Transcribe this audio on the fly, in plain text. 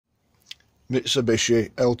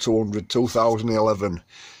Mitsubishi L200 2011.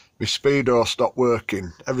 My speedo stopped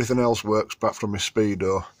working. Everything else works apart from my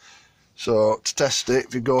speedo. So to test it,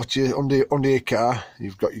 if you go to under your car,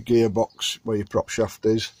 you've got your gearbox where your prop shaft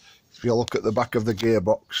is. If you look at the back of the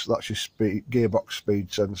gearbox, that's your gearbox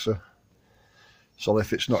speed sensor. So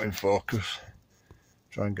if it's not in focus,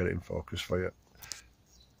 try and get it in focus for you.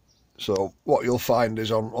 So what you'll find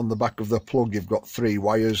is on the back of the plug you've got three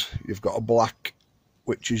wires. You've got a black,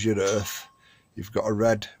 which is your earth. You've got a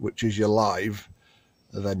red, which is your live.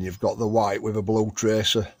 And then you've got the white with a blue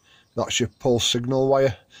tracer. That's your pulse signal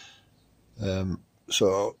wire.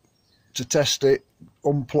 So to test it,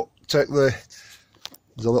 take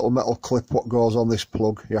there's a little metal clip what goes on this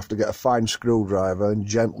plug. You have to get a fine screwdriver and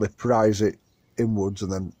gently prise it inwards,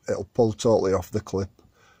 and then it'll pull totally off the clip.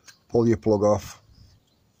 Pull your plug off.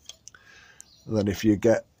 And then if you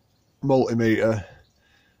get multimeter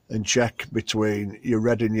and check between your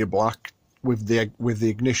red and your black with the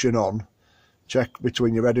ignition on, check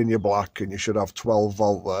between your red and your black, and you should have 12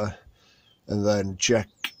 volt there. And then check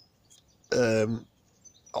on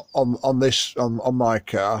my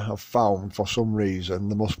car, I've found for some reason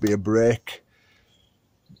there must be a break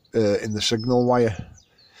in the signal wire.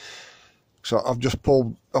 So I've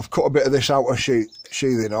cut a bit of this outer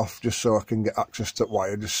sheathing off just so I can get access to the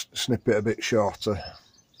wire. Just snip it a bit shorter,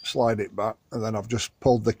 slide it back, and then I've just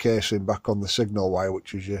pulled the casing back on the signal wire,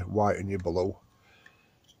 which is your white and your blue.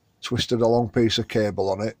 Twisted a long piece of cable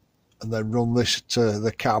on it, and then run this to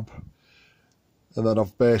the cab. And then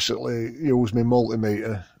I've basically used my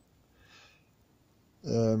multimeter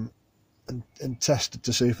and tested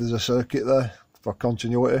to see if there's a circuit there for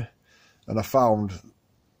continuity. And I found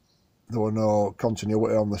there were no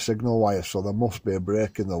continuity on the signal wire, so there must be a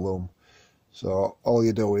break in the loom. So all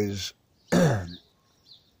you do is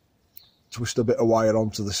twist a bit of wire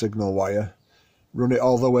onto the signal wire, run it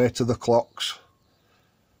all the way to the clocks,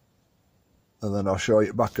 and then I'll show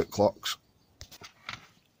you back at clocks.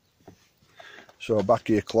 So back of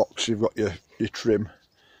your clocks you've got your trim.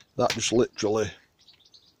 That just literally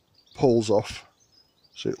pulls off.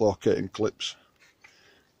 See it locating clips,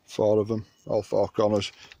 4 of them, all 4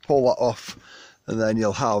 corners. Pull that off, and then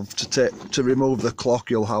you'll have to remove the clock.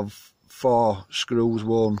 You'll have 4 screws,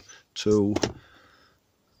 1, 2.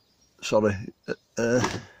 Sorry,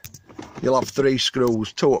 you'll have 3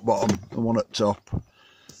 screws, 2 at bottom and 1 at top.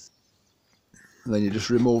 And then you just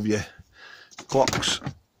remove your clocks,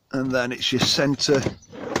 and then it's your centre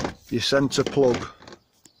plug.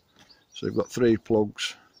 So you've got 3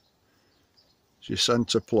 plugs. It's your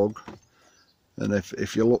centre plug, and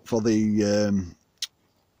if you look for the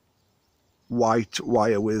white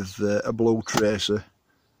wire with a blue tracer,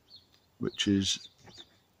 which is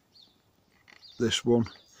this one,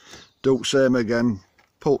 do the same again,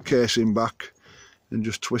 pull casing back and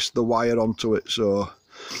just twist the wire onto it, so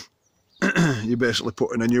you're basically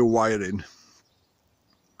putting a new wire in.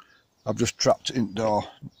 I've just trapped it in the door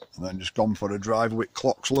and then just gone for a drive with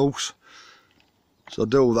clocks loose. So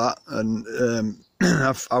do that, and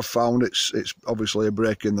I've found it's obviously a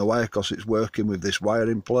break in the wire because it's working with this wire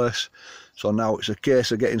in place. So now it's a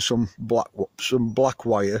case of getting some black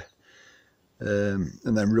wire and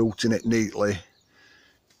then routing it neatly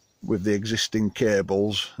with the existing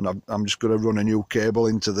cables, and I'm just going to run a new cable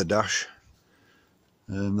into the dash,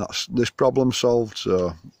 and that's this problem solved.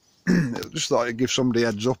 So just thought I'd give somebody a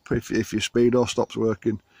heads up if your speedo stops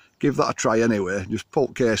working. Give that a try anyway. Just pull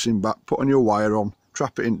casing back, put a new wire on,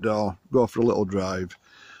 trap it in the door, go for a little drive.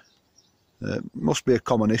 Must be a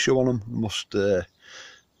common issue on them.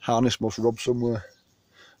 Harness must rub somewhere.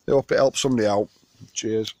 I hope it helps somebody out.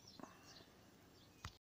 Cheers.